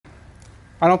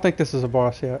I don't think this is a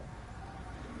boss yet.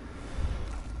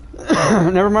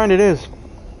 Never mind, it is.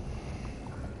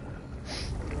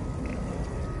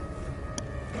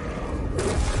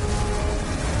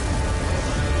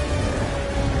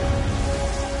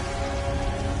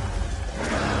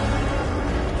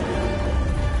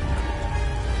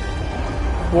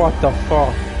 What the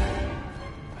fuck?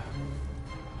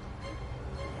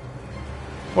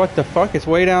 What the fuck? It's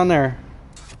way down there.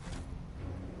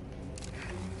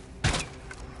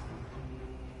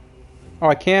 Oh,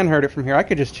 I can hurt it from here. I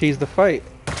could just cheese the fight.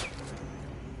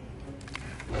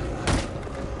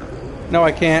 No,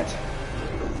 I can't.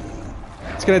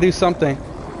 It's gonna do something.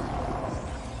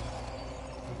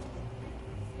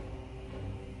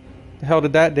 The hell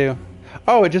did that do?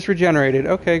 Oh, it just regenerated.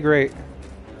 Okay, great.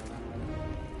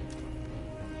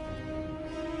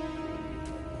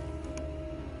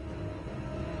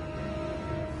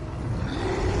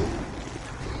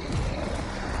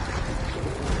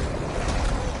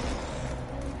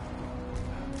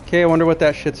 Okay, I wonder what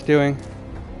that shit's doing.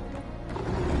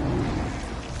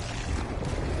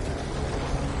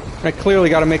 I clearly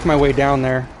got to make my way down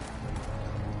there.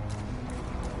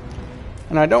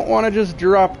 And I don't want to just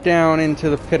drop down into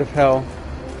the pit of hell.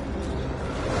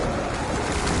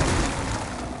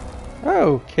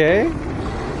 Okay.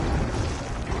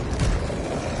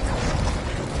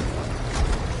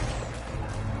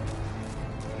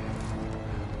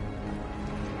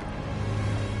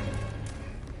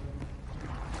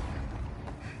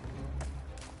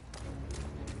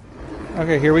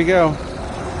 Okay, here we go.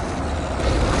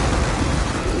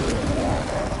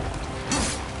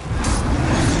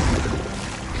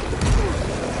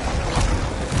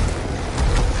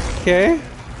 Okay.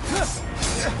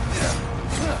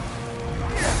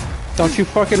 Don't you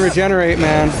fucking regenerate,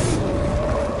 man.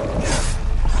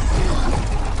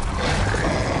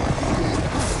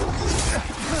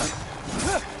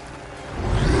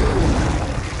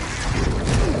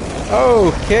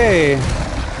 Okay.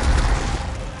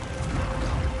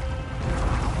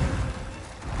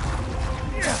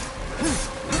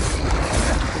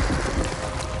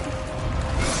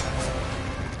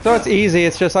 So it's easy,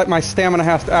 it's just like my stamina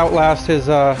has to outlast his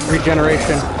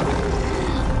regeneration.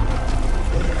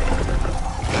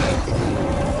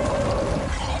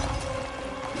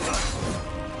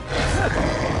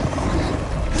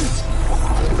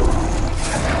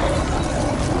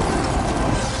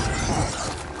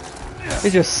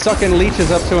 He's just sucking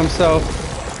leeches up to himself.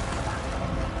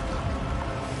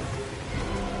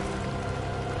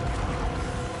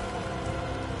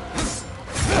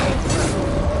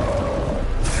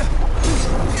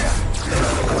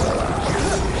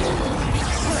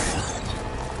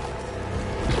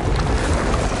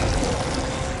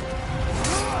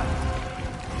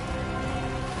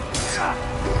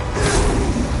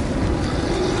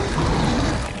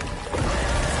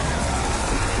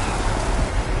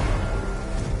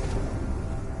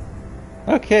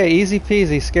 Okay, easy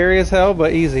peasy. Scary as hell,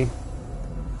 but easy.